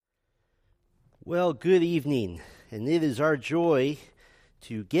Well, good evening, and it is our joy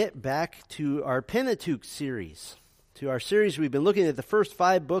to get back to our Pentateuch series, to our series. We've been looking at the first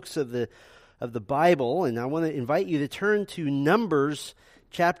 5 books of the Bible, and I want to invite you to turn to Numbers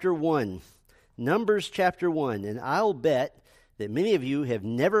chapter 1. Numbers chapter 1, and I'll bet that many of you have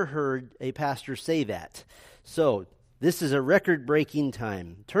never heard a pastor say that. So, this is a record-breaking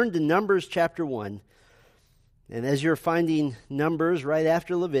time. Turn to Numbers chapter 1, and as you're finding Numbers right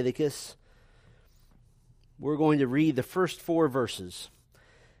after Leviticus, we're going to read the first 4 verses.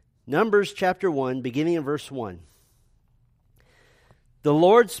 Numbers chapter 1, beginning in verse 1. The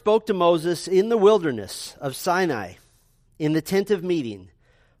Lord spoke to Moses in the wilderness of Sinai, in the tent of meeting,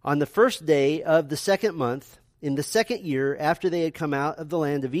 on the first day of the 2nd month, in the 2nd year after they had come out of the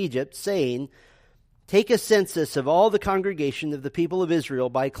land of Egypt, saying, Take a census of all the congregation of the people of Israel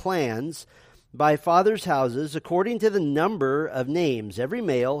by clans, by fathers' houses, according to the number of names, every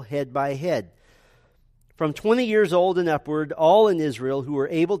male, head by head. From 20 years old and upward, all in Israel who are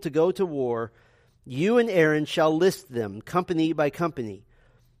able to go to war, you and Aaron shall list them, company by company.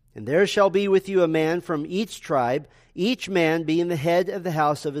 And there shall be with you a man from each tribe, each man being the head of the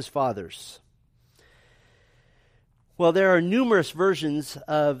house of his fathers. Well, there are numerous versions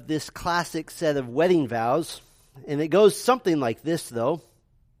of this classic set of wedding vows, and it goes something like this, though.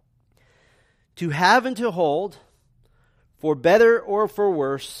 To have and to hold, for better or for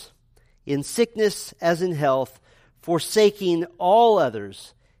worse, in sickness as in health, forsaking all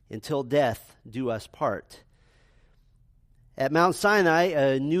others until death do us part. At Mount Sinai,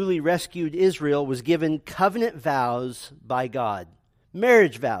 a newly rescued Israel was given covenant vows by God,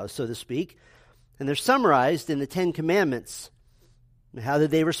 marriage vows, so to speak, and they're summarized in the 10 Commandments. How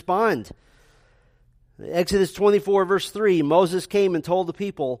did they respond? Exodus 24, verse 3, Moses came and told the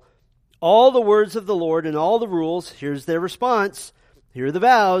people all the words of the Lord and all the rules. Here's their response. Here are the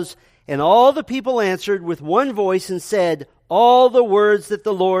vows. And all the people answered with one voice and said, all the words that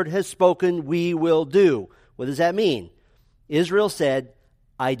the Lord has spoken we will do. What does that mean? Israel said,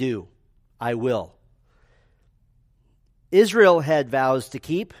 I do. I will. Israel had vows to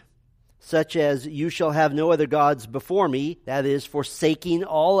keep, such as, you shall have no other gods before me, that is, forsaking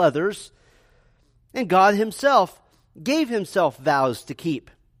all others. And God himself gave himself vows to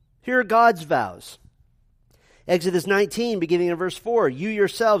keep. Here are God's vows. Exodus 19, beginning in verse 4, you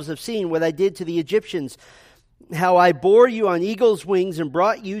yourselves have seen what I did to the Egyptians, how I bore you on eagle's wings and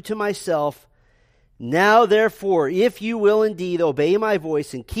brought you to myself. Now, therefore, if you will indeed obey my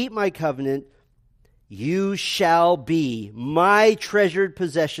voice and keep my covenant, you shall be my treasured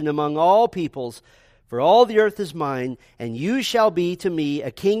possession among all peoples, for all the earth is mine, and you shall be to me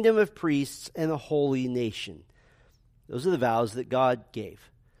a kingdom of priests and a holy nation. Those are the vows that God gave.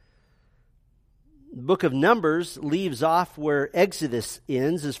 The book of Numbers leaves off where Exodus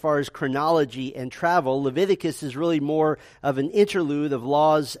ends as far as chronology and travel. Leviticus is really more of an interlude of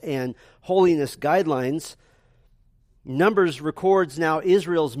laws and holiness guidelines. Numbers records now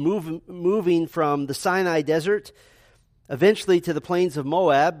Israel's moving from the Sinai desert, eventually to the plains of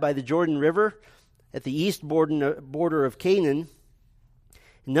Moab by the Jordan River at the east border of Canaan.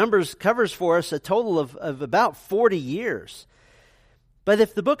 Numbers covers for us a total of about 40 years. But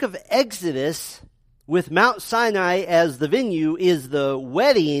if the book of Exodus, with Mount Sinai as the venue, is the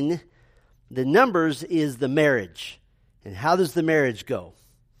wedding, the Numbers is the marriage. And how does the marriage go?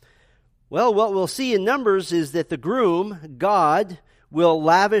 Well, what we'll see in Numbers is that the groom, God, will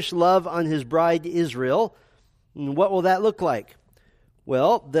lavish love on his bride Israel. And what will that look like?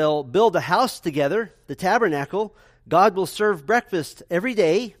 Well, they'll build a house together, the tabernacle. God will serve breakfast every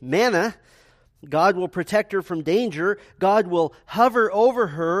day, manna. God will protect her from danger. God will hover over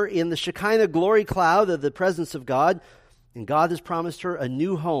her in the Shekinah glory cloud of the presence of God. And God has promised her a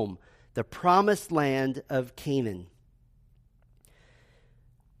new home, the promised land of Canaan.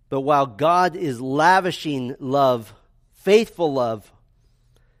 But while God is lavishing love, faithful love,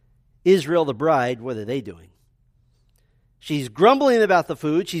 Israel the bride, what are they doing? She's grumbling about the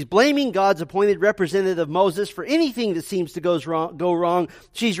food. She's blaming God's appointed representative Moses for anything that seems to go wrong.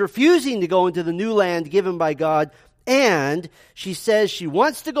 She's refusing to go into the new land given by God. And she says she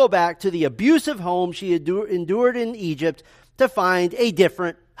wants to go back to the abusive home she endured in Egypt to find a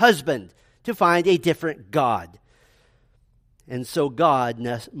different husband, to find a different God. And so God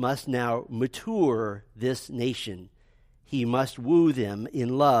must now mature this nation. He must woo them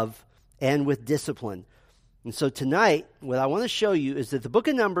in love and with discipline. And so tonight, what I want to show you is that the book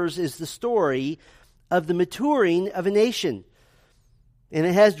of Numbers is the story of the maturing of a nation. And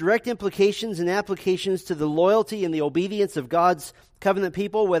it has direct implications and applications to the loyalty and the obedience of God's covenant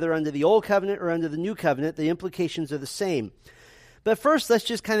people, whether under the old covenant or under the new covenant. The implications are the same. But first, let's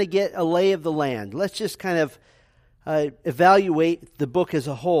just kind of get a lay of the land. Let's just kind of evaluate the book as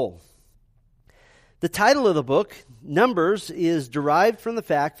a whole. The title of the book, Numbers, is derived from the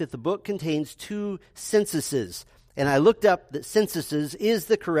fact that the book contains 2 censuses. And I looked up that censuses is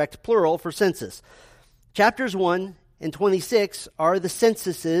the correct plural for census. Chapters 1 and 26 are the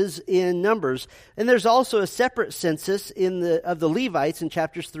censuses in Numbers. And there's also a separate census of the Levites in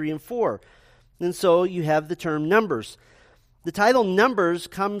chapters 3 and 4. And so you have the term Numbers. The title Numbers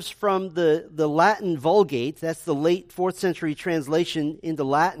comes from the Latin Vulgate. That's the late 4th century translation into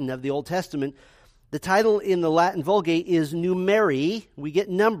Latin of the Old Testament. The title in the Latin Vulgate is Numeri. We get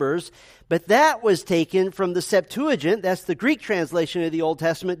numbers. But that was taken from the Septuagint. That's the Greek translation of the Old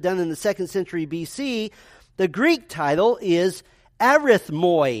Testament done in the 2nd century BC. The Greek title is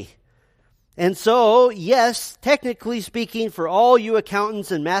arithmoi. And so, yes, technically speaking, for all you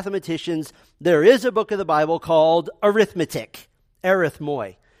accountants and mathematicians, there is a book of the Bible called arithmetic,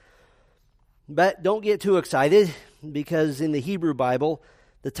 arithmoi. But don't get too excited, because in the Hebrew Bible,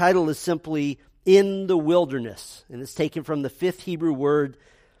 the title is simply in the wilderness. And it's taken from the 5th Hebrew word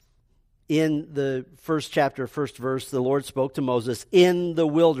in the 1st chapter, 1st verse. The Lord spoke to Moses in the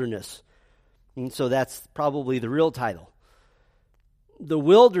wilderness. And so that's probably the real title. The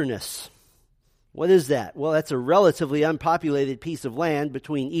wilderness. What is that? Well, that's a relatively unpopulated piece of land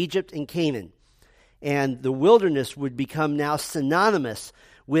between Egypt and Canaan. And the wilderness would become now synonymous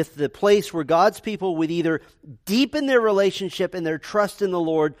with the place where God's people would either deepen their relationship and their trust in the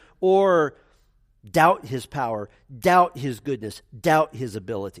Lord or doubt His power, doubt His goodness, doubt His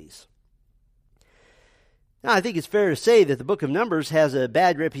abilities. Now, I think it's fair to say that the book of Numbers has a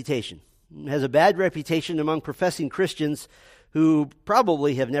bad reputation. It has a bad reputation among professing Christians who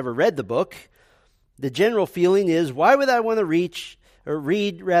probably have never read the book. The general feeling is, why would I want to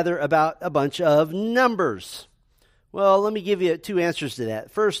read about a bunch of numbers? Well, let me give you 2 answers to that.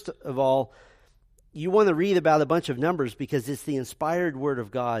 First of all, you want to read about a bunch of numbers because it's the inspired Word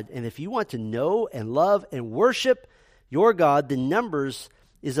of God. And if you want to know and love and worship your God, the Numbers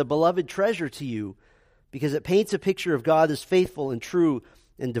is a beloved treasure to you because it paints a picture of God as faithful and true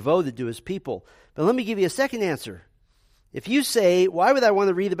and devoted to His people. But let me give you a second answer. If you say, why would I want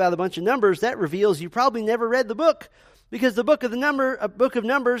to read about a bunch of numbers, that reveals you probably never read the book, because the book of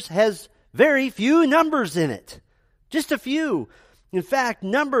Numbers has very few numbers in it. Just a few. In fact,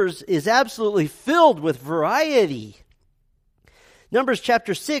 Numbers is absolutely filled with variety. Numbers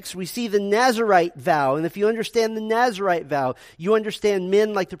chapter 6, we see the Nazirite vow. And if you understand the Nazirite vow, you understand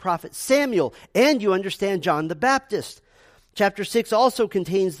men like the prophet Samuel, and you understand John the Baptist. Chapter 6 also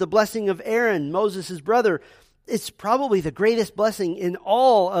contains the blessing of Aaron, Moses' brother. It's probably the greatest blessing in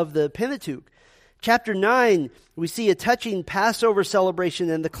all of the Pentateuch. Chapter 9, we see a touching Passover celebration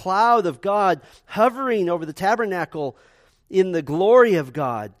and the cloud of God hovering over the tabernacle in the glory of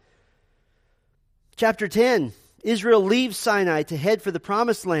God. Chapter 10, Israel leaves Sinai to head for the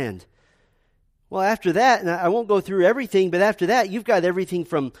promised land. Well, after that, and I won't go through everything, but after that, you've got everything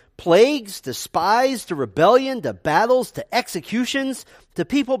from plagues to spies to rebellion to battles to executions to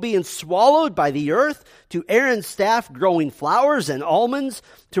people being swallowed by the earth to Aaron's staff growing flowers and almonds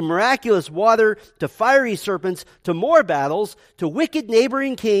to miraculous water to fiery serpents to more battles to wicked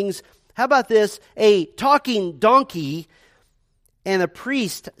neighboring kings. How about this? A talking donkey and a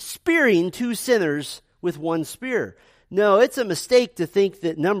priest spearing 2 sinners with 1 spear. No, it's a mistake to think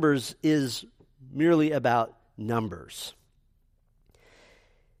that Numbers is merely about numbers.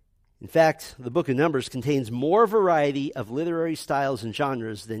 In fact, the book of Numbers contains more variety of literary styles and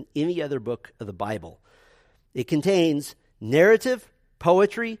genres than any other book of the Bible. It contains narrative,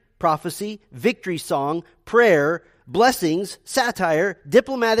 poetry, prophecy, victory song, prayer, blessings, satire,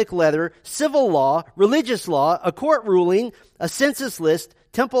 diplomatic letter, civil law, religious law, a court ruling, a census list,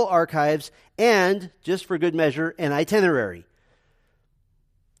 temple archives, and, just for good measure, an itinerary.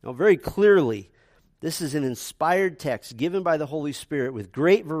 Now, very clearly, this is an inspired text given by the Holy Spirit with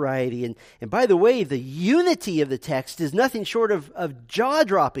great variety. And by the way, the unity of the text is nothing short of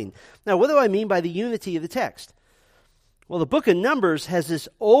jaw-dropping. Now, what do I mean by the unity of the text? Well, the book of Numbers has this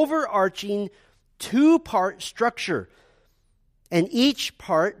overarching 2-part structure. And each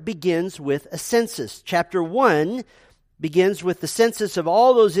part begins with a census. Chapter 1 begins with the census of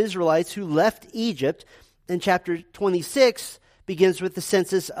all those Israelites who left Egypt. And chapter 26 begins with the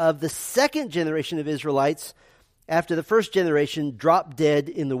census of the 2nd generation of Israelites after the 1st generation dropped dead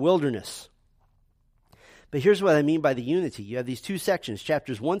in the wilderness. But here's what I mean by the unity. You have these 2 sections,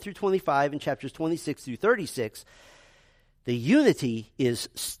 chapters 1 through 25 and chapters 26 through 36. The unity is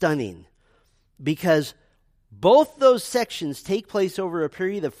stunning because Both those sections take place over a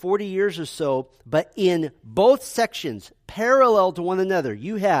period of 40 years or so, but in both sections, parallel to one another,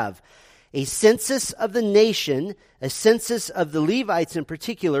 you have a census of the nation, a census of the Levites in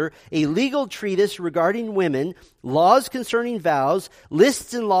particular, a legal treatise regarding women, laws concerning vows,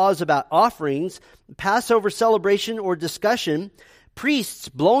 lists and laws about offerings, Passover celebration or discussion, priests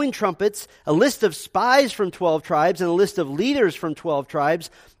blowing trumpets, a list of spies from 12 tribes and a list of leaders from 12 tribes,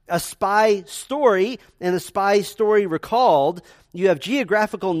 a spy story and a spy story recalled. You have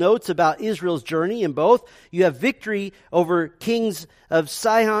geographical notes about Israel's journey in both. You have victory over King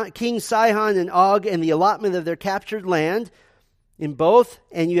Sihon and Og and the allotment of their captured land in both.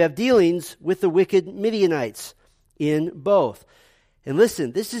 And you have dealings with the wicked Midianites in both. And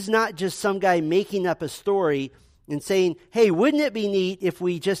listen, this is not just some guy making up a story and saying, hey, wouldn't it be neat if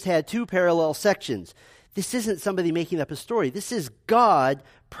we just had two parallel sections? This isn't somebody making up a story. This is God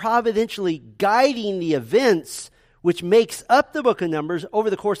providentially guiding the events which makes up the book of Numbers over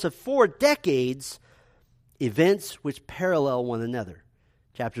the course of 4 decades, events which parallel one another.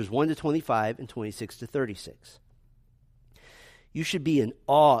 Chapters 1 to 25 and 26 to 36. You should be in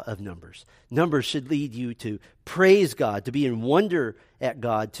awe of Numbers. Numbers should lead you to praise God, to be in wonder at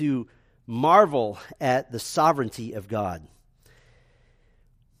God, to marvel at the sovereignty of God.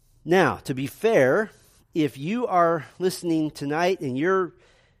 Now, to be fair, if you are listening tonight and you're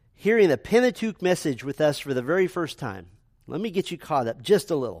hearing the Pentateuch message with us for the very first time, let me get you caught up just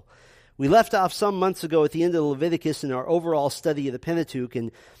a little. We left off some months ago at the end of Leviticus in our overall study of the Pentateuch,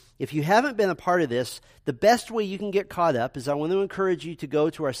 and if you haven't been a part of this, the best way you can get caught up is I want to encourage you to go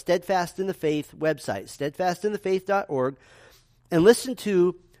to our Steadfast in the Faith website, steadfastinthefaith.org, and listen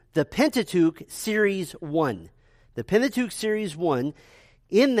to the Pentateuch Series 1. The Pentateuch Series 1,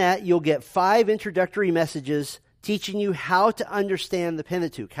 in that you'll get 5 introductory messages teaching you how to understand the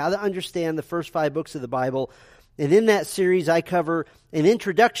Pentateuch, how to understand the first 5 books of the Bible. And in that series, I cover an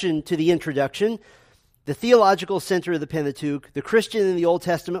introduction to the introduction, the theological center of the Pentateuch, the Christian and the Old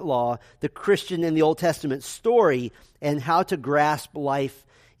Testament law, the Christian and the Old Testament story, and how to grasp life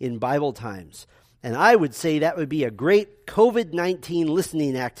in Bible times. And I would say that would be a great COVID-19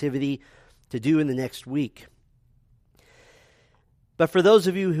 listening activity to do in the next week. But for those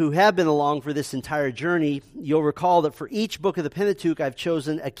of you who have been along for this entire journey, you'll recall that for each book of the Pentateuch, I've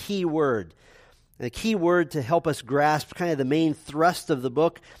chosen a key word. A key word to help us grasp kind of the main thrust of the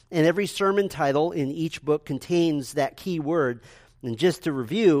book. And every sermon title in each book contains that key word. And just to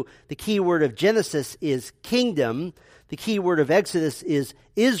review, the key word of Genesis is kingdom. The key word of Exodus is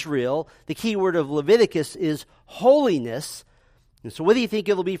Israel. The key word of Leviticus is holiness. And so what do you think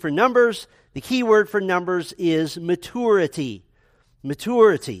it'll be for Numbers? The key word for Numbers is maturity.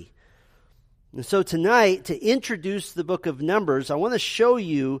 Maturity. And so tonight, to introduce the book of Numbers, I want to show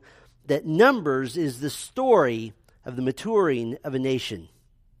you that Numbers is the story of the maturing of a nation.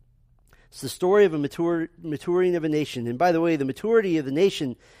 It's the story of a maturing of a nation. And by the way, the maturity of the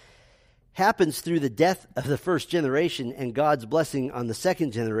nation happens through the death of the first generation and God's blessing on the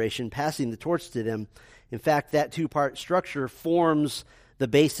second generation, passing the torch to them. In fact, that 2-part structure forms the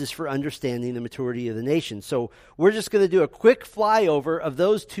basis for understanding the maturity of the nation. So we're just going to do a quick flyover of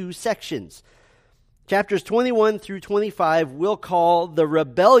those 2 sections. Chapters 21 through 25 we'll call the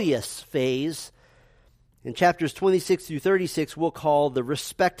rebellious phase, and chapters 26 through 36 we'll call the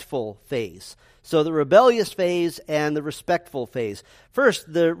respectful phase. So the rebellious phase and the respectful phase.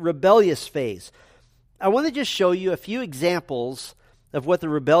 First, the rebellious phase. I want to just show you a few examples of what the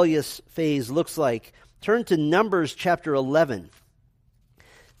rebellious phase looks like. Turn to Numbers chapter 11.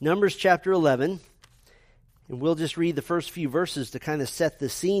 Numbers chapter 11, and we'll just read the first few verses to kind of set the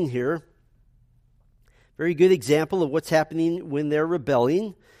scene here. Very good example of what's happening when they're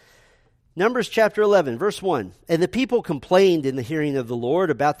rebelling. Numbers chapter 11, verse 1. And the people complained in the hearing of the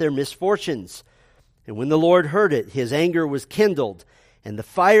Lord about their misfortunes. And when the Lord heard it, his anger was kindled, and the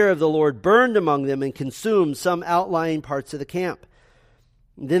fire of the Lord burned among them and consumed some outlying parts of the camp.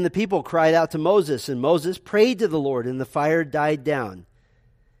 And then the people cried out to Moses, and Moses prayed to the Lord, and the fire died down.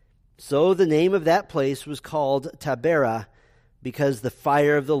 So the name of that place was called Taberah, because the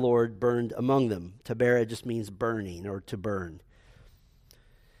fire of the Lord burned among them. Taberah just means burning or to burn.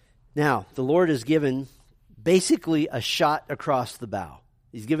 Now, the Lord has given basically a shot across the bow.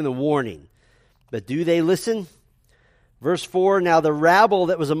 He's given a warning. But do they listen? Verse 4, now the rabble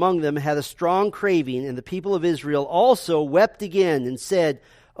that was among them had a strong craving, and the people of Israel also wept again and said,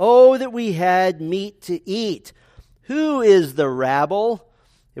 oh, that we had meat to eat. Who is the rabble?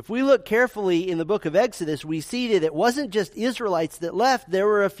 If we look carefully in the book of Exodus, we see that it wasn't just Israelites that left. There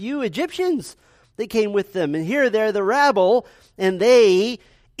were a few Egyptians that came with them. And here they're the rabble, and they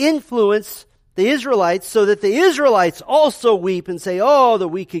influence the Israelites so that the Israelites also weep and say, oh, that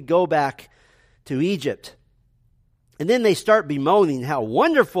we could go back to Egypt. And then they start bemoaning how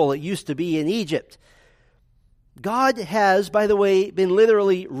wonderful it used to be in Egypt. God has, by the way, been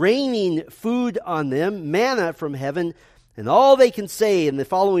literally raining food on them, manna from heaven, and all they can say in the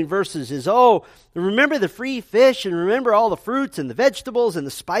following verses is, oh, remember the free fish and remember all the fruits and the vegetables and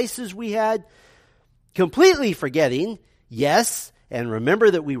the spices we had, completely forgetting, yes, and remember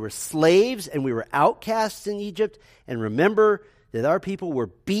that we were slaves and we were outcasts in Egypt, and remember that our people were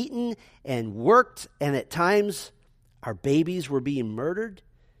beaten and worked, and at times our babies were being murdered.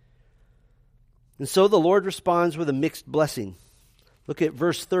 And so the Lord responds with a mixed blessing. Look at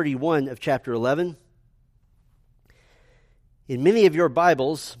verse 31 of chapter 11. In many of your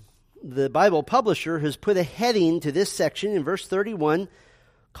Bibles, the Bible publisher has put a heading to this section in verse 31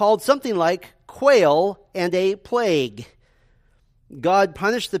 called something like quail and a plague. God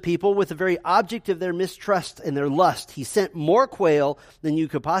punished the people with the very object of their mistrust and their lust. He sent more quail than you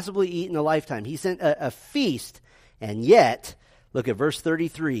could possibly eat in a lifetime. He sent a feast, and yet, look at verse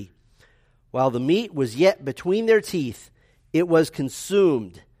 33. While the meat was yet between their teeth, it was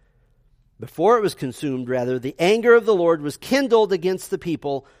consumed. Before it was consumed, rather, the anger of the Lord was kindled against the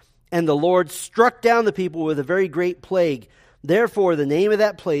people, and the Lord struck down the people with a very great plague. Therefore, the name of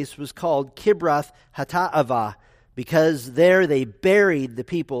that place was called Kibroth Hattaavah, because there they buried the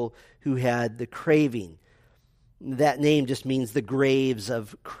people who had the craving. That name just means the graves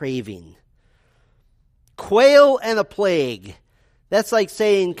of craving. Quail and a plague. That's like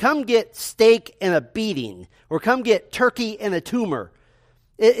saying, come get steak and a beating, or come get turkey and a tumor.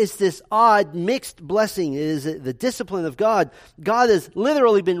 It's this odd mixed blessing. It is the discipline of God. God has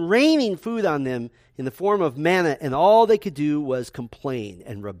literally been raining food on them in the form of manna, and all they could do was complain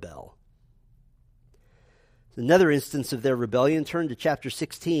and rebel. Another instance of their rebellion. Turn to chapter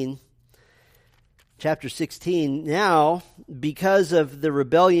 16. Chapter 16, now, because of the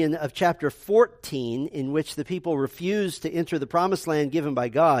rebellion of chapter 14, in which the people refused to enter the promised land given by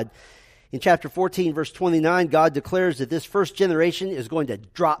God, in chapter 14, verse 29, God declares that this first generation is going to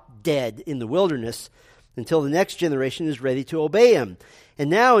drop dead in the wilderness until the next generation is ready to obey him. And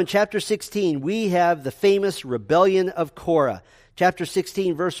now in chapter 16, we have the famous rebellion of Korah. Chapter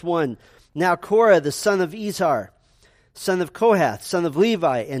 16, verse 1, now Korah, the son of Izhar, son of Kohath, son of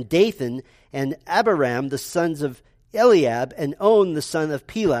Levi, and Dathan, and Abiram, the sons of Eliab, and On, the son of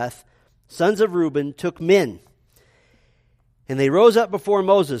Pelath, sons of Reuben, took men. And they rose up before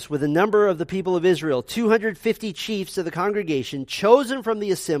Moses with a number of the people of Israel, 250 chiefs of the congregation, chosen from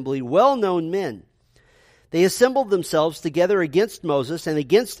the assembly, well-known men. They assembled themselves together against Moses and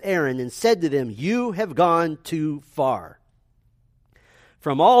against Aaron, and said to them, you have gone too far.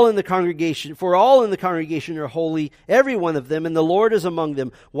 For all in the congregation are holy, every one of them, and the Lord is among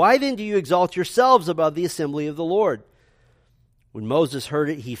them. Why then do you exalt yourselves above the assembly of the Lord? When Moses heard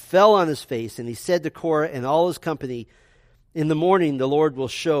it, he fell on his face, and he said to Korah and all his company, in the morning the Lord will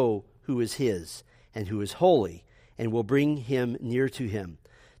show who is his, and who is holy, and will bring him near to him.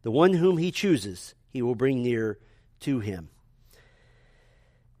 The one whom he chooses, he will bring near to him.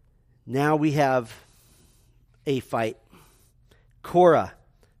 Now we have a fight. Korah,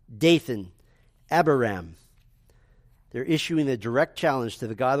 Dathan, Abiram. They're issuing a direct challenge to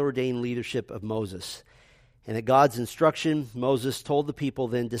the God-ordained leadership of Moses. And at God's instruction, Moses told the people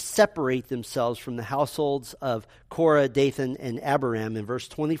then to separate themselves from the households of Korah, Dathan, and Abiram. In verse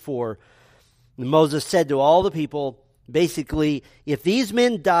 24, Moses said to all the people, basically, if these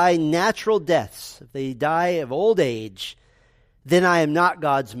men die natural deaths, if they die of old age, then I am not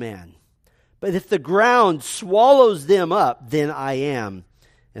God's man. But if the ground swallows them up, then I am.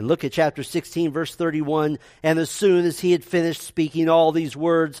 And look at chapter 16, verse 31. And as soon as he had finished speaking all these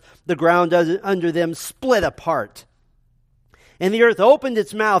words, the ground under them split apart. And the earth opened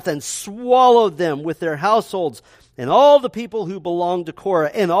its mouth and swallowed them with their households and all the people who belonged to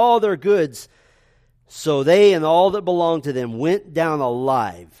Korah and all their goods. So they and all that belonged to them went down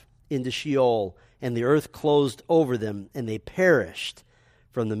alive into Sheol, and the earth closed over them, and they perished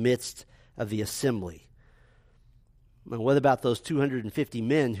from the midst of the assembly. Now, what about those 250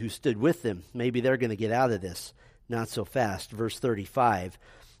 men who stood with them? Maybe they're going to get out of this. Not so fast. Verse 35.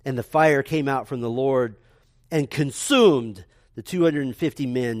 And the fire came out from the Lord and consumed the 250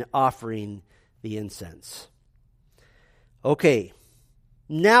 men offering the incense. Okay,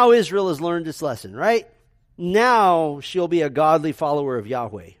 now Israel has learned its lesson, right? Now she'll be a godly follower of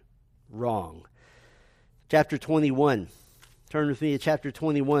Yahweh. Wrong. Chapter 21. Turn with me to chapter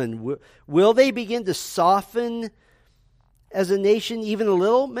 21. Will they begin to soften as a nation even a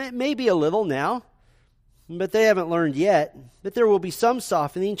little? Maybe a little now. but they haven't learned yet. But there will be some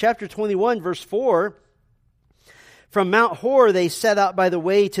softening. Chapter 21, verse 4. From Mount Hor they set out by the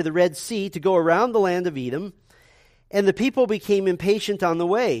way to the Red Sea to go around the land of Edom. And the people became impatient on the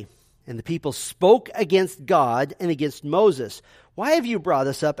way. And the people spoke against God and against Moses. Why have you brought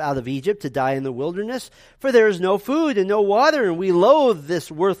us up out of Egypt to die in the wilderness? For there is no food and no water, and we loathe this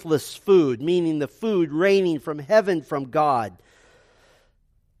worthless food, meaning the food raining from heaven from God.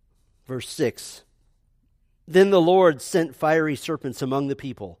 Verse 6. Then the Lord sent fiery serpents among the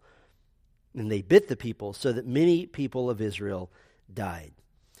people, and they bit the people, so that many people of Israel died.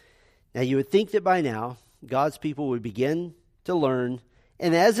 Now you would think that by now, God's people would begin to learn.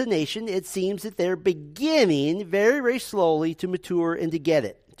 And as a nation, it seems that they're beginning very, very slowly to mature and to get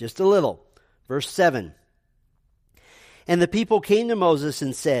it. Just a little. Verse 7. And the people came to Moses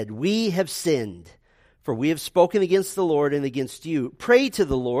and said, we have sinned, for we have spoken against the Lord and against you. Pray to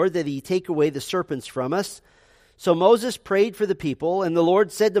the Lord that he take away the serpents from us. So Moses prayed for the people, and the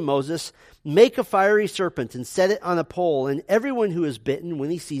Lord said to Moses, make a fiery serpent and set it on a pole, and everyone who is bitten,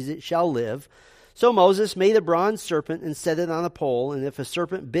 when he sees it, shall live. So Moses made a bronze serpent and set it on a pole, and if a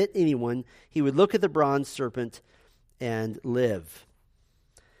serpent bit anyone, he would look at the bronze serpent and live.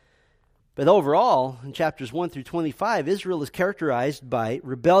 But overall, in chapters 1 through 25, Israel is characterized by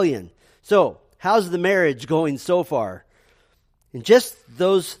rebellion. So, how's the marriage going so far? In just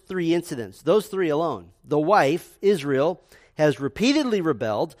those three incidents, those three alone, the wife, Israel, has repeatedly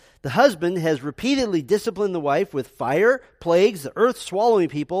rebelled. The husband has repeatedly disciplined the wife with fire, plagues, the earth swallowing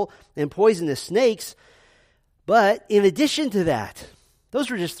people, and poisonous snakes. But in addition to that, those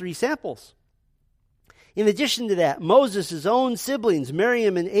were just three samples. In addition to that, Moses' own siblings,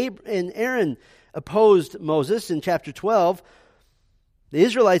 Miriam and Aaron, opposed Moses in chapter 12. The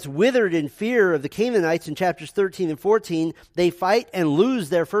Israelites withered in fear of the Canaanites in chapters 13 and 14. They fight and lose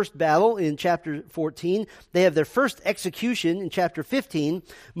their first battle in chapter 14. They have their first execution in chapter 15.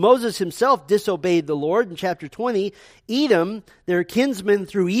 Moses himself disobeyed the Lord in chapter 20. Edom, their kinsman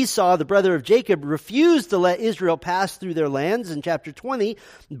through Esau, the brother of Jacob, refused to let Israel pass through their lands in chapter 20.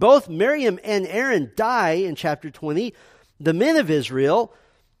 Both Miriam and Aaron die in chapter 20. The men of Israel,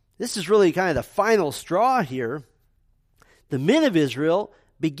 this is really kind of the final straw here. The men of Israel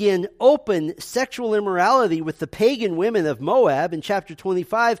begin open sexual immorality with the pagan women of Moab in chapter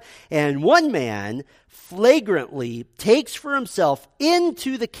 25, and one man flagrantly takes for himself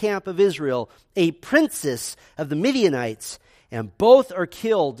into the camp of Israel a princess of the Midianites, and both are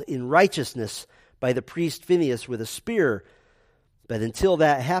killed in righteousness by the priest Phinehas with a spear. But until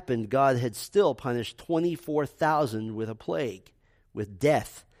that happened, God had still punished 24,000 with a plague, with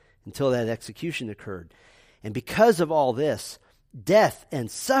death, until that execution occurred. And because of all this, death and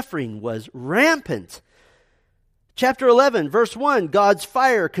suffering was rampant. Chapter 11, verse 1, God's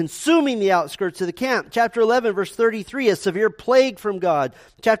fire consuming the outskirts of the camp. Chapter 11, verse 33, a severe plague from God.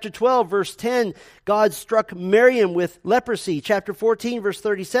 Chapter 12, verse 10, God struck Miriam with leprosy. Chapter 14, verse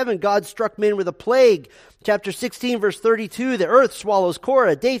 37, God struck men with a plague. Chapter 16, verse 32, the earth swallows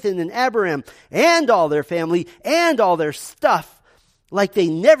Korah, Dathan, and Abiram, and all their family, and all their stuff, like they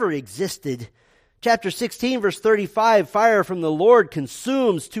never existed. Chapter 16, verse 35, fire from the Lord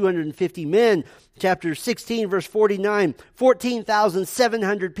consumes 250 men. Chapter 16, verse 49,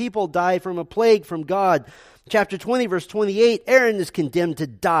 14,700 people die from a plague from God. Chapter 20, verse 28, Aaron is condemned to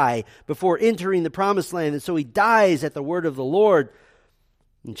die before entering the promised land, and so he dies at the word of the Lord.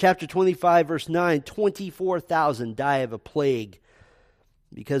 In chapter 25, verse 9, 24,000 die of a plague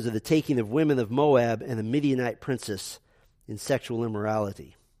because of the taking of women of Moab and the Midianite princess in sexual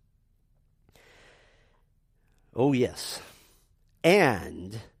immorality. Oh, yes.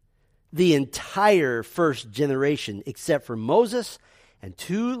 And the entire first generation, except for Moses and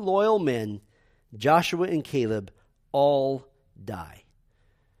two loyal men, Joshua and Caleb, all die.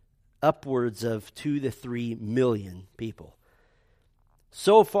 Upwards of 2 to 3 million people.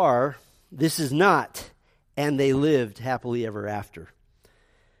 So far, this is not, and they lived happily ever after.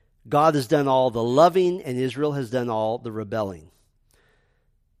 God has done all the loving, and Israel has done all the rebelling.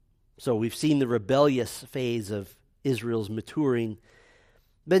 So we've seen the rebellious phase of Israel's maturing.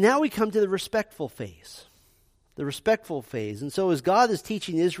 But now we come to the respectful phase. The respectful phase. And so as God is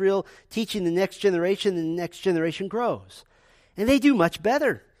teaching Israel, teaching the next generation, and the next generation grows. And they do much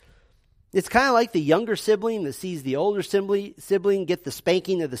better. It's kind of like the younger sibling that sees the older sibling get the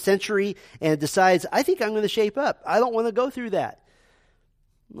spanking of the century and decides, I think I'm going to shape up. I don't want to go through that.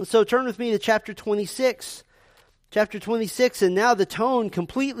 So turn with me to chapter 26. Chapter 26, and now the tone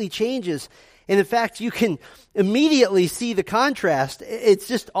completely changes. And in fact, you can immediately see the contrast. It's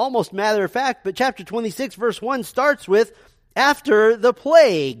just almost matter of fact, but chapter 26, verse 1 starts with, after the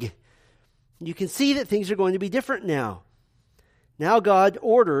plague. You can see that things are going to be different now. Now God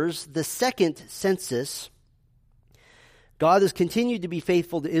orders the second census. God has continued to be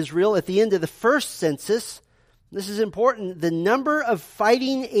faithful to Israel. At the end of the first census, this is important, the number of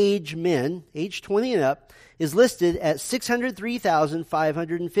fighting age men, age 20 and up, is listed at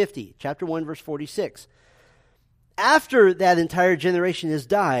 603,550. Chapter 1, verse 46. After that entire generation has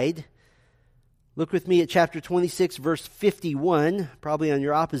died, look with me at chapter 26, verse 51, probably on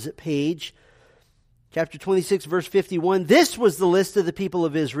your opposite page. Chapter 26, verse 51, this was the list of the people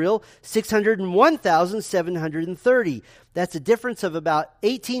of Israel, 601,730. That's a difference of about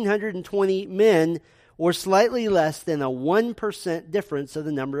 1,820 men, or slightly less than a 1% difference of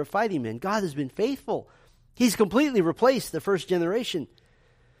the number of fighting men. God has been faithful. He's completely replaced the first generation.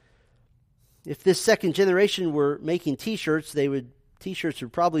 If this second generation were making t-shirts, t-shirts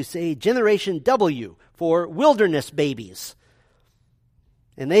would probably say Generation W for wilderness babies.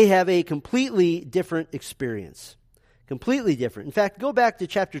 And they have a completely different experience. Completely different. In fact, go back to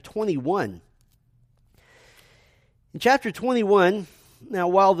chapter 21. In chapter 21, now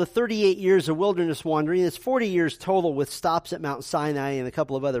while the 38 years of wilderness wandering, it's 40 years total with stops at Mount Sinai and a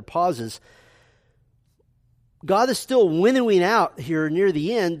couple of other pauses, God is still winnowing out here near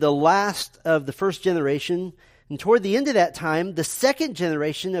the end the last of the first generation. And toward the end of that time, the second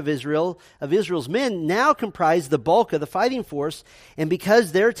generation of Israel's men now comprise the bulk of the fighting force. And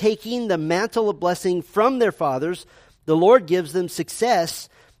because they're taking the mantle of blessing from their fathers, the Lord gives them success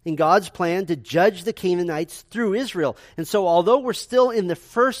in God's plan to judge the Canaanites through Israel. And so although we're still in the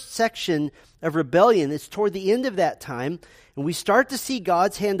first section of rebellion, it's toward the end of that time, and we start to see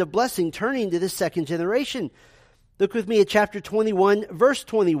God's hand of blessing turning to this second generation. Look with me at chapter 21, verse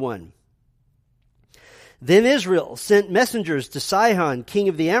 21. Then Israel sent messengers to Sihon, king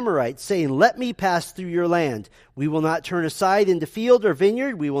of the Amorites, saying, let me pass through your land. We will not turn aside into field or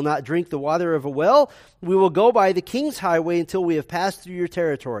vineyard. We will not drink the water of a well. We will go by the king's highway until we have passed through your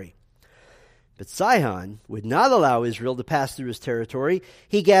territory. But Sihon would not allow Israel to pass through his territory.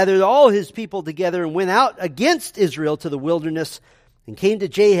 He gathered all his people together and went out against Israel to the wilderness and came to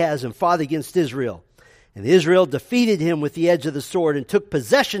Jahaz and fought against Israel. And Israel defeated him with the edge of the sword and took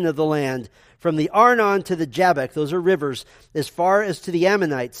possession of the land from the Arnon to the Jabbok, those are rivers, as far as to the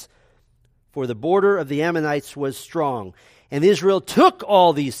Ammonites, for the border of the Ammonites was strong. And Israel took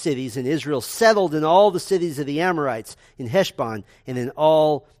all these cities, and Israel settled in all the cities of the Amorites, in Heshbon, and in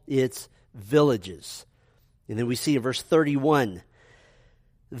all its villages. And then we see in verse 31,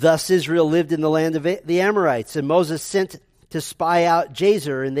 thus Israel lived in the land of the Amorites, and Moses sent to spy out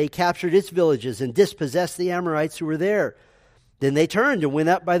Jazer, and they captured its villages and dispossessed the Amorites who were there. Then they turned and went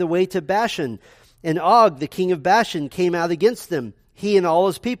up by the way to Bashan, and Og, the king of Bashan, came out against them, he and all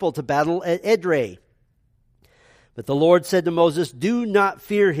his people, to battle at Edrei. But the Lord said to Moses, do not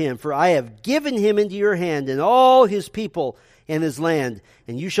fear him, for I have given him into your hand and all his people and his land.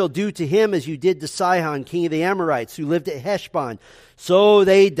 And you shall do to him as you did to Sihon, king of the Amorites, who lived at Heshbon. So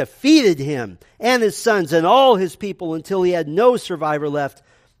they defeated him and his sons and all his people until he had no survivor left,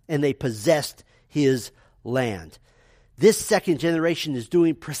 and they possessed his land. This second generation is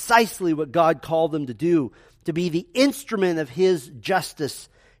doing precisely what God called them to do, to be the instrument of his justice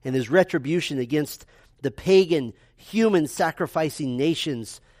and his retribution against the pagan, human-sacrificing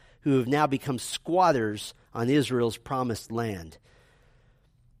nations who have now become squatters on Israel's promised land.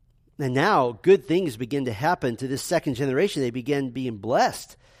 And now good things begin to happen to this second generation. They begin being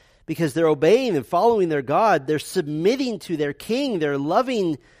blessed because they're obeying and following their God. They're submitting to their king. They're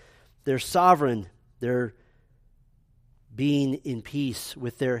loving their sovereign. They're being in peace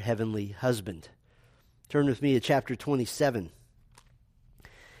with their heavenly husband. Turn with me to chapter 27.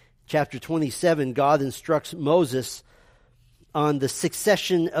 Chapter 27, God instructs Moses on the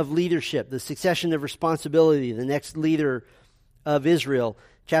succession of leadership, the succession of responsibility, the next leader of Israel.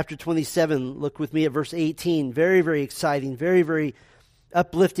 Chapter 27, look with me at verse 18. Very, very exciting, very, very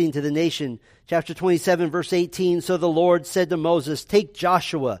uplifting to the nation. Chapter 27, verse 18, so the Lord said to Moses, take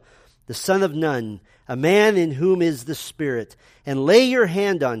Joshua, the son of Nun, a man in whom is the Spirit, and lay your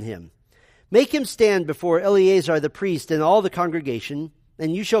hand on him. Make him stand before Eleazar the priest and all the congregation,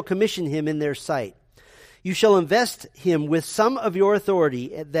 and you shall commission him in their sight. You shall invest him with some of your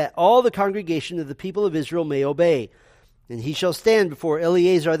authority, that all the congregation of the people of Israel may obey. And he shall stand before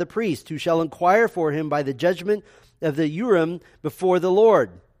Eleazar the priest, who shall inquire for him by the judgment of the Urim before the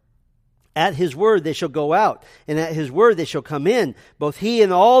Lord. At his word they shall go out, and at his word they shall come in, both he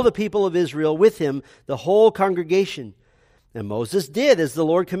and all the people of Israel with him, the whole congregation. And Moses did as the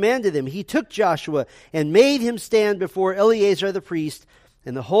Lord commanded him. He took Joshua and made him stand before Eleazar the priest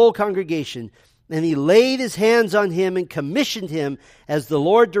and the whole congregation. And he laid his hands on him and commissioned him as the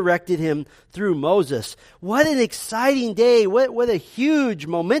Lord directed him through Moses. What an exciting day. What a huge,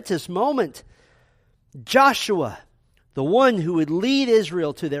 momentous moment. Joshua, the one who would lead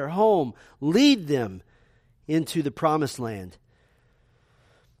Israel to their home, lead them into the promised land.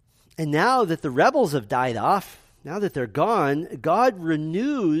 And now that the rebels have died off, now that they're gone, God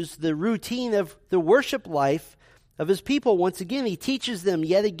renews the routine of the worship life of his people once again. He teaches them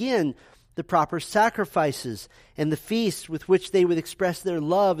yet again the proper sacrifices and the feasts with which they would express their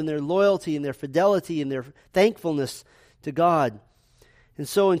love and their loyalty and their fidelity and their thankfulness to God. And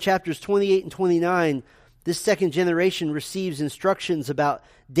so in chapters 28 and 29, this second generation receives instructions about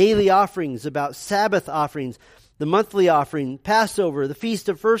daily offerings, about Sabbath offerings, the monthly offering, Passover, the Feast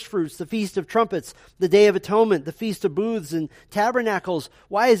of First Fruits, the Feast of Trumpets, the Day of Atonement, the Feast of Booths and Tabernacles.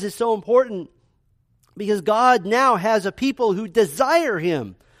 Why is this so important? Because God now has a people who desire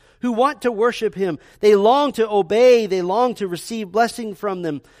him, who want to worship him. They long to obey. They long to receive blessing from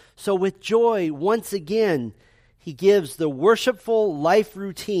them. So with joy, once again, he gives the worshipful life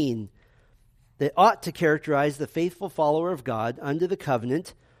routine that ought to characterize the faithful follower of God under the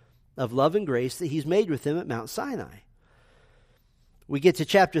covenant of love and grace that he's made with them at Mount Sinai. We get to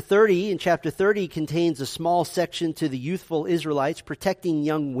chapter 30, and chapter 30 contains a small section to the youthful Israelites protecting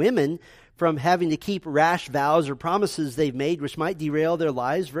young women from having to keep rash vows or promises they've made, which might derail their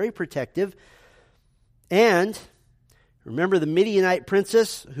lives. Very protective. And remember the Midianite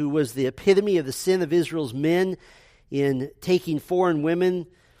princess, who was the epitome of the sin of Israel's men in taking foreign women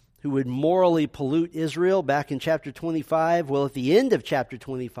who would morally pollute Israel back in chapter 25. Well, at the end of chapter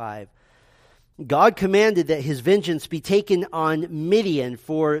 25, God commanded that his vengeance be taken on Midian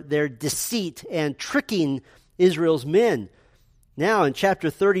for their deceit and tricking Israel's men. Now, in chapter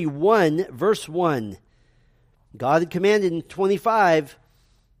 31, verse 1, God had commanded in 25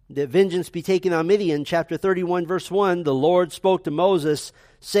 that vengeance be taken on Midian. Chapter 31, verse 1, the Lord spoke to Moses,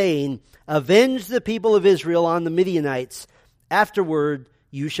 saying, "Avenge the people of Israel on the Midianites. Afterward,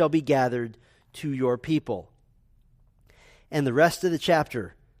 you shall be gathered to your people." And the rest of the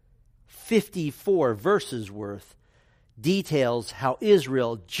chapter, 54 verses worth, details how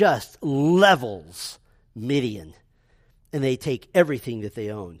Israel just levels Midian. And they take everything that they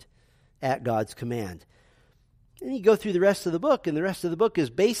owned at God's command. And you go through the rest of the book, and the rest of the book is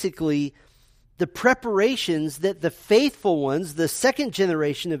basically the preparations that the faithful ones, the second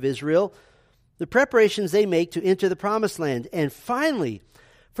generation of Israel, the preparations they make to enter the promised land. And finally,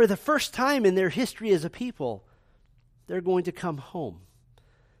 for the first time in their history as a people, they're going to come home.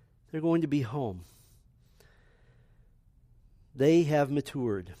 They're going to be home. They have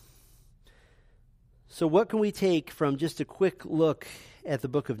matured. So what can we take from just a quick look at the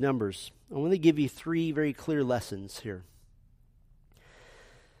book of Numbers? I want to give you three very clear lessons here.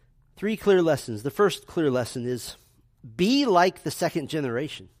 Three clear lessons. The first clear lesson is be like the second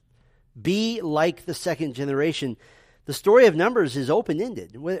generation. Be like the second generation. The story of Numbers is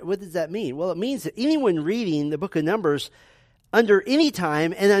open-ended. What does that mean? Well, it means that anyone reading the book of Numbers under any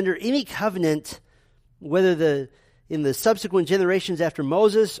time and under any covenant, whether in the subsequent generations after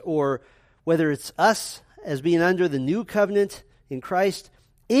Moses or whether it's us as being under the new covenant in Christ,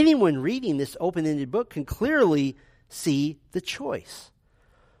 anyone reading this open-ended book can clearly see the choice.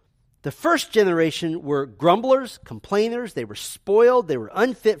 The first generation were grumblers, complainers. They were spoiled. They were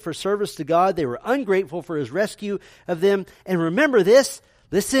unfit for service to God. They were ungrateful for his rescue of them. And remember this,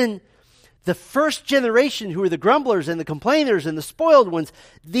 listen, the first generation who were the grumblers and the complainers and the spoiled ones,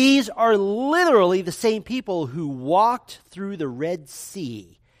 these are literally the same people who walked through the Red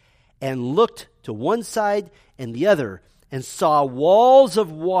Sea and looked to one side and the other and saw walls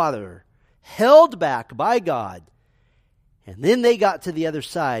of water held back by God. And then they got to the other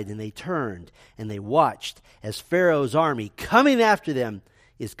side and they turned and they watched as Pharaoh's army coming after them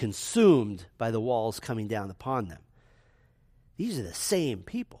is consumed by the walls coming down upon them. These are the same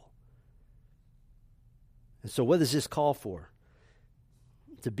people. And so what does this call for?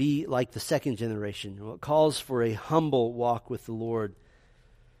 To be like the second generation. Well, it calls for a humble walk with the Lord.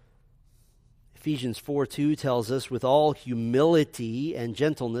 Ephesians 4:2 tells us, with all humility and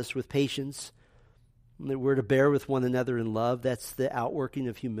gentleness, with patience, that we're to bear with one another in love. That's the outworking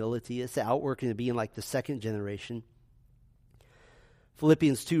of humility. It's the outworking of being like the second generation.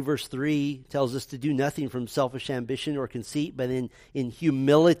 Philippians 2 verse 3 tells us to do nothing from selfish ambition or conceit, but in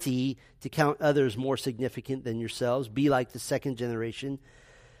humility to count others more significant than yourselves. Be like the second generation.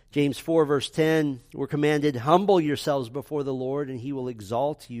 James 4 verse 10, we're commanded, humble yourselves before the Lord and he will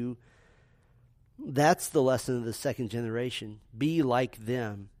exalt you. That's the lesson of the second generation. Be like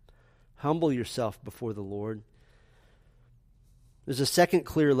them. Humble yourself before the Lord. There's a second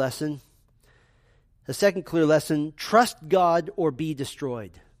clear lesson. The second clear lesson, trust God or be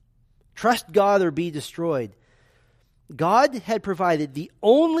destroyed. Trust God or be destroyed. God had provided the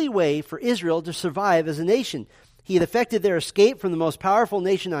only way for Israel to survive as a nation. He had effected their escape from the most powerful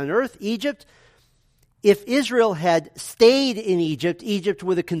nation on earth, Egypt. If Israel had stayed in Egypt, Egypt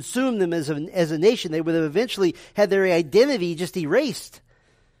would have consumed them as a nation. They would have eventually had their identity just erased.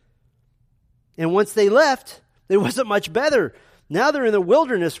 And once they left, it wasn't much better. Now they're in the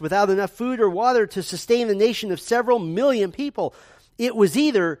wilderness without enough food or water to sustain a nation of several million people. It was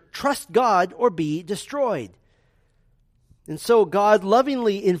either trust God or be destroyed. And so God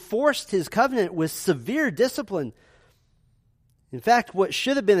lovingly enforced his covenant with severe discipline. In fact, what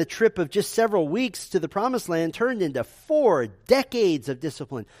should have been a trip of just several weeks to the promised land turned into 4 decades of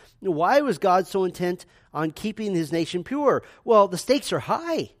discipline. Why was God so intent on keeping his nation pure? Well, the stakes are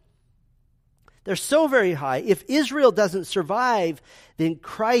high. They're so very high. If Israel doesn't survive, then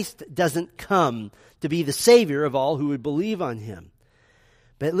Christ doesn't come to be the Savior of all who would believe on him.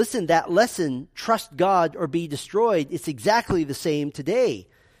 But listen, that lesson, trust God or be destroyed, it's exactly the same today.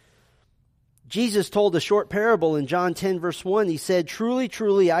 Jesus told a short parable in John 10 verse 1. He said, "Truly,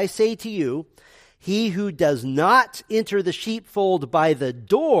 truly, I say to you, he who does not enter the sheepfold by the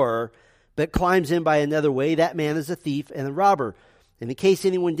door, but climbs in by another way, that man is a thief and a robber." And in case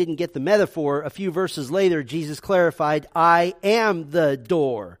anyone didn't get the metaphor, a few verses later, Jesus clarified, "I am the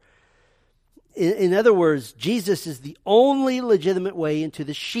door." In other words, Jesus is the only legitimate way into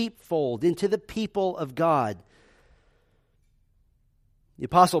the sheepfold, into the people of God. The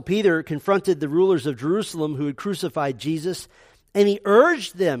Apostle Peter confronted the rulers of Jerusalem who had crucified Jesus, and he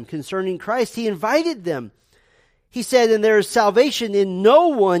urged them concerning Christ. He invited them. He said, "And there is salvation in no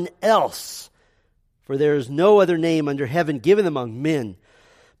one else, for there is no other name under heaven given among men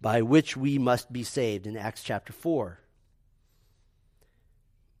by which we must be saved," in Acts chapter 4.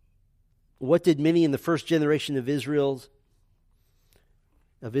 What did many in the first generation of Israel,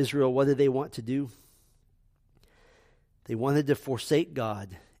 what did they want to do? They wanted to forsake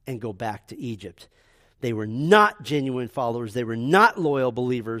God and go back to Egypt. They were not genuine followers. They were not loyal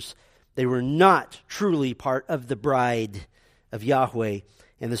believers. They were not truly part of the bride of Yahweh.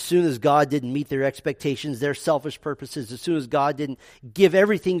 And as soon as God didn't meet their expectations, their selfish purposes, as soon as God didn't give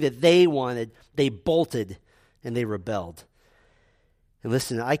everything that they wanted, they bolted and they rebelled. And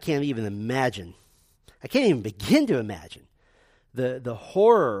listen, I can't even begin to imagine the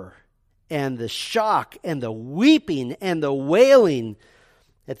horror and the shock and the weeping and the wailing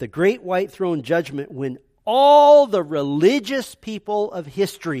at the great white throne judgment when all the religious people of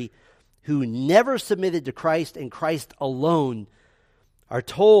history who never submitted to Christ and Christ alone are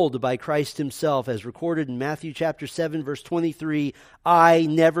told by Christ himself, as recorded in Matthew chapter 7, verse 23, "I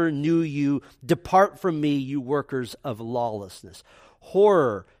never knew you. Depart from me, you workers of lawlessness."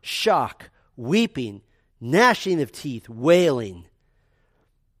 Horror, shock, weeping, gnashing of teeth, wailing.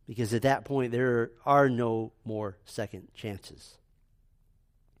 Because at that point, there are no more second chances.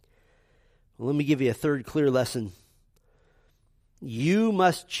 Well, let me give you a third clear lesson. You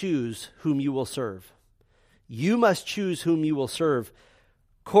must choose whom you will serve. You must choose whom you will serve.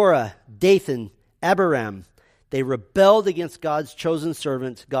 Korah, Dathan, Abiram, they rebelled against God's chosen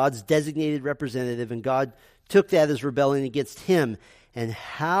servant, God's designated representative, and God took that as rebellion against him, and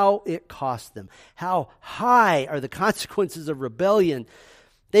how it cost them. How high are the consequences of rebellion?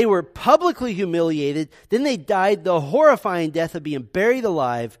 They were publicly humiliated. Then they died the horrifying death of being buried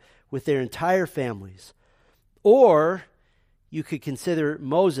alive with their entire families. Or you could consider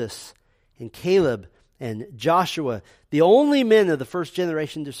Moses and Caleb and Joshua, the only men of the first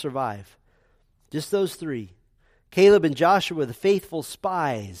generation to survive. Just those three. Caleb and Joshua, the faithful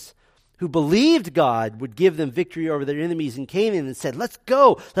spies who believed God would give them victory over their enemies in Canaan and said, "Let's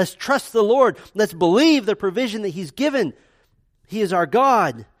go, let's trust the Lord, let's believe the provision that he's given. He is our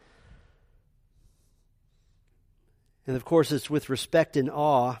God." And of course, it's with respect and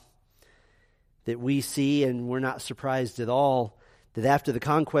awe that we see, and we're not surprised at all, that after the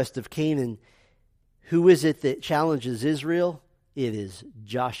conquest of Canaan, who is it that challenges Israel? It is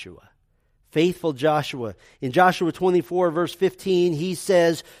Joshua. Faithful Joshua. In Joshua 24, verse 15, he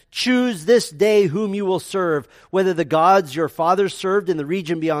says, "Choose this day whom you will serve, whether the gods your fathers served in the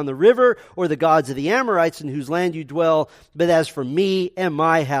region beyond the river, or the gods of the Amorites in whose land you dwell. But as for me and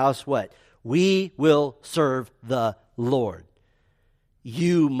my house," what? "We will serve the Lord."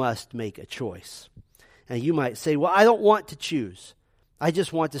 You must make a choice. And you might say, "Well, I don't want to choose. I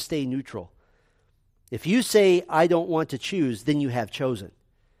just want to stay neutral." If you say, "I don't want to choose," then you have chosen.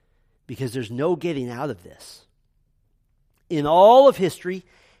 Because there's no getting out of this. In all of history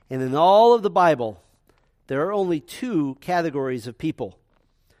and in all of the Bible, there are only 2 categories of people.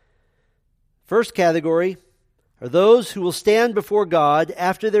 First category are those who will stand before God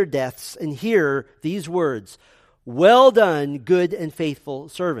after their deaths and hear these words, "Well done, good and faithful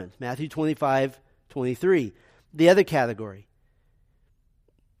servant." Matthew 25:23. The other category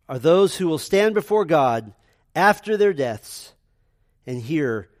are those who will stand before God after their deaths and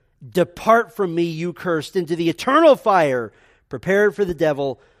hear, "Depart from me, you cursed, into the eternal fire prepared for the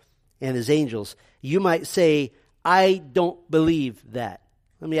devil and his angels." You might say, "I don't believe that."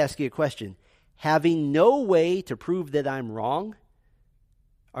 Let me ask you a question. Having no way to prove that I'm wrong,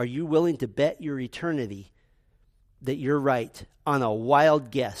 are you willing to bet your eternity that you're right on a wild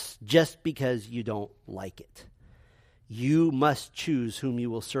guess just because you don't like it? You must choose whom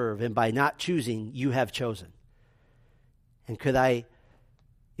you will serve, and by not choosing, you have chosen. And could I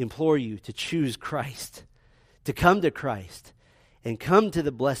implore you to choose Christ, to come to Christ, and come to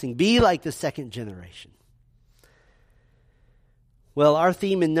the blessing. Be like the second generation. Well, our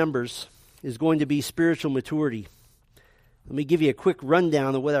theme in Numbers is going to be spiritual maturity. Let me give you a quick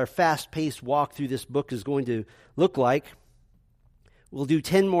rundown of what our fast-paced walk through this book is going to look like. We'll do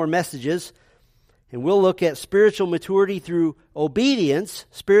 10 more messages, and we'll look at spiritual maturity through obedience,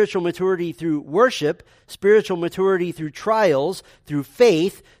 spiritual maturity through worship, spiritual maturity through trials, through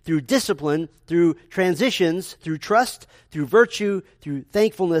faith, through discipline, through transitions, through trust, through virtue, through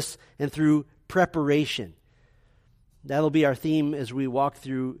thankfulness, and through preparation. That'll be our theme as we walk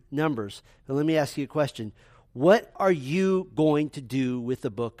through Numbers. But let me ask you a question. What are you going to do with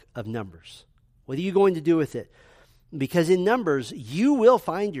the book of Numbers? What are you going to do with it? Because in Numbers, you will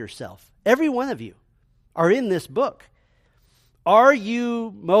find yourself, every one of you, are in this book. Are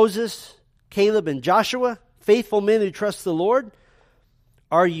you Moses, Caleb, and Joshua, faithful men who trust the Lord?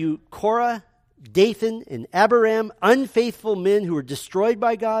 Are you Korah, Dathan, and Abiram, unfaithful men who were destroyed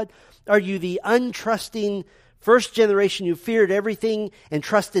by God? Are you the untrusting first generation who feared everything and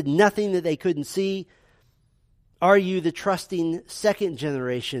trusted nothing that they couldn't see? Are you the trusting second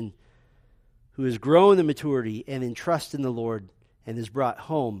generation who has grown in maturity and in trust in the Lord and is brought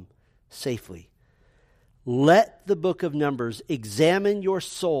home safely? Let the book of Numbers examine your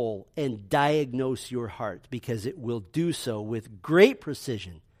soul and diagnose your heart, because it will do so with great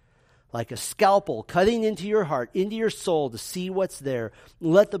precision, like a scalpel cutting into your heart, into your soul to see what's there.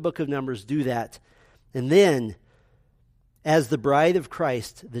 Let the book of Numbers do that. And then, as the bride of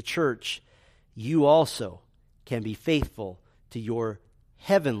Christ, the church, you also can be faithful to your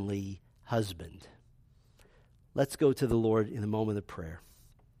heavenly husband. Let's go to the Lord in a moment of prayer.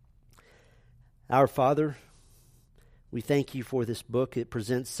 Our Father, we thank you for this book. It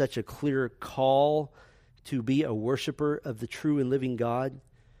presents such a clear call to be a worshiper of the true and living God.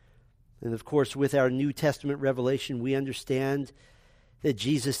 And of course, with our New Testament revelation, we understand that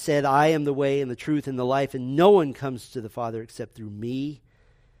Jesus said, "I am the way and the truth and the life, and no one comes to the Father except through me."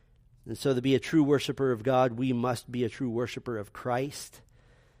 And so to be a true worshiper of God, we must be a true worshiper of Christ.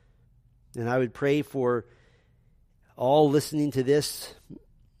 And I would pray for all listening to this,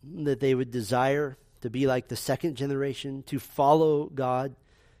 that they would desire to be like the second generation, to follow God,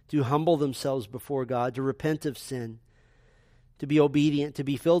 to humble themselves before God, to repent of sin, to be obedient, to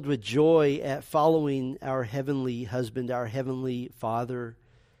be filled with joy at following our heavenly husband, our heavenly Father.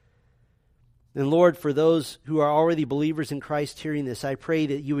 And Lord, for those who are already believers in Christ hearing this, I pray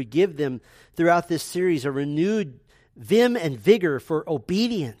that you would give them throughout this series a renewed vim and vigor for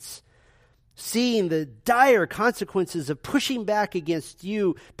obedience, seeing the dire consequences of pushing back against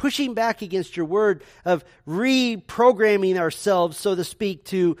you, pushing back against your word, of reprogramming ourselves, so to speak,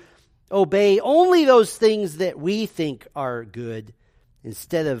 to obey only those things that we think are good,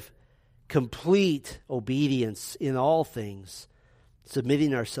 instead of complete obedience in all things,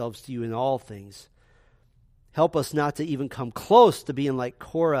 submitting ourselves to you in all things. Help us not to even come close to being like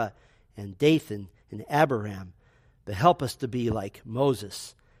Korah and Dathan and Abiram, but help us to be like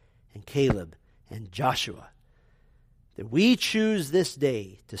Moses and Caleb and Joshua. That we choose this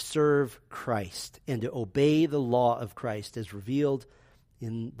day to serve Christ and to obey the law of Christ as revealed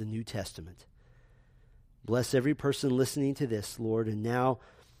in the New Testament. Bless every person listening to this, Lord. And now,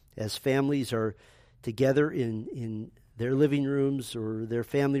 as families are together in their living rooms or their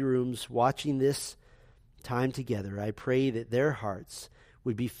family rooms watching this time together, I pray that their hearts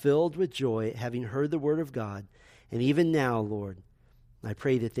would be filled with joy at having heard the word of God. And even now, Lord, I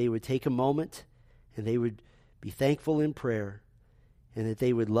pray that they would take a moment and they would be thankful in prayer, and that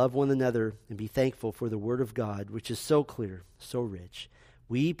they would love one another and be thankful for the word of God, which is so clear, so rich.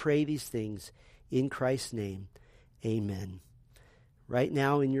 We pray these things in Christ's name. Amen. Right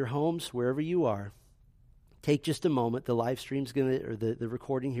now in your homes, wherever you are, take just a moment. The live stream's going to, or the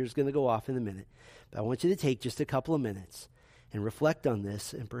recording here is going to go off in a minute. But I want you to take just a couple of minutes and reflect on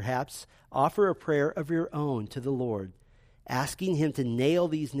this and perhaps offer a prayer of your own to the Lord, asking him to nail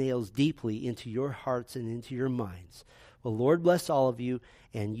these nails deeply into your hearts and into your minds. Well, Lord bless all of you,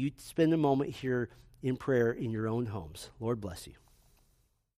 and you spend a moment here in prayer in your own homes. Lord bless you.